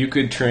if you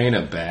could train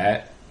a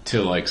bat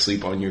to, like,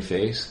 sleep on your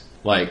face.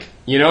 Like,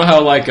 you know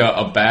how, like,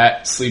 a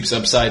bat sleeps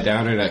upside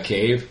down in a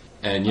cave?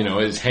 And,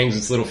 it hangs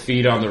its little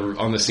feet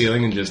on the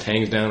ceiling and just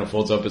hangs down and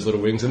folds up its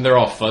little wings. And they're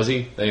all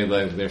fuzzy.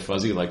 They're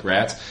fuzzy like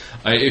rats.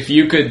 If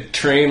you could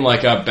train,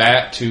 like, a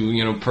bat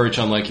to, perch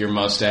on, like, your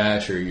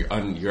mustache or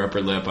on your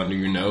upper lip under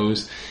your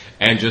nose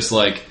and just,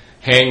 like,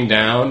 hang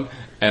down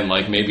and,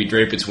 like, maybe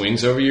drape its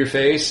wings over your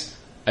face,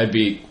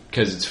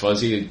 because it's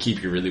fuzzy, it'd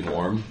keep you really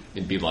warm.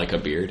 It'd be like a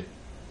beard.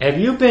 Have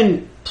you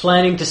been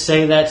planning to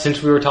say that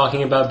since we were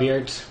talking about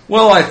beards?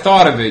 Well, I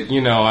thought of it,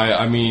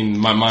 I mean,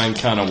 my mind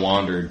kind of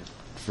wandered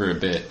for a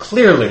bit.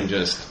 Clearly.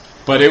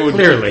 But it would,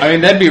 Clearly. I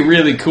mean, that'd be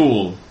really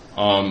cool.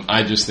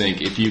 I just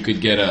think if you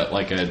could get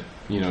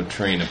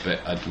train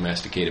a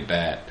domesticated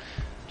bat,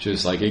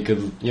 just like it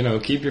could,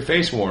 keep your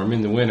face warm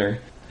in the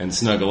winter and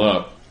snuggle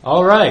up.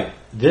 All right.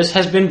 This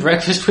has been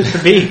Breakfast with the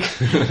Beak.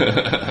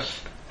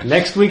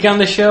 Next week on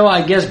the show,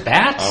 I guess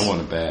bats? I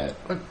want a bat.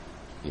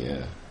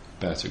 Yeah,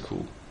 bats are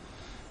cool.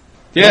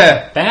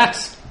 Yeah.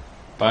 Bats.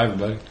 Bye,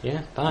 everybody.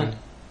 Yeah, fine.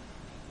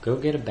 Go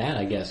get a bat,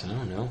 I guess. I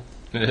don't know.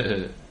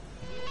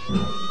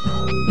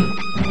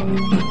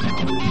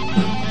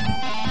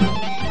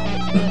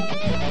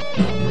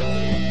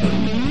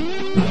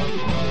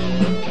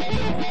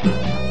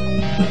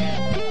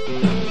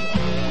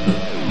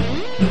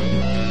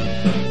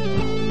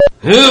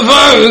 If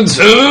I could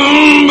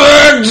turn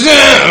back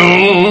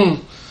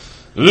down,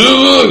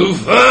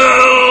 if I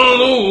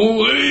found a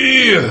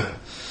way,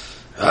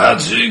 I'd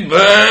take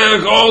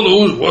back all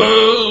those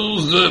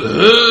words that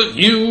hurt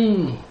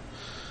you,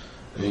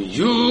 and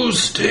you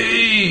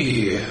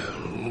stay.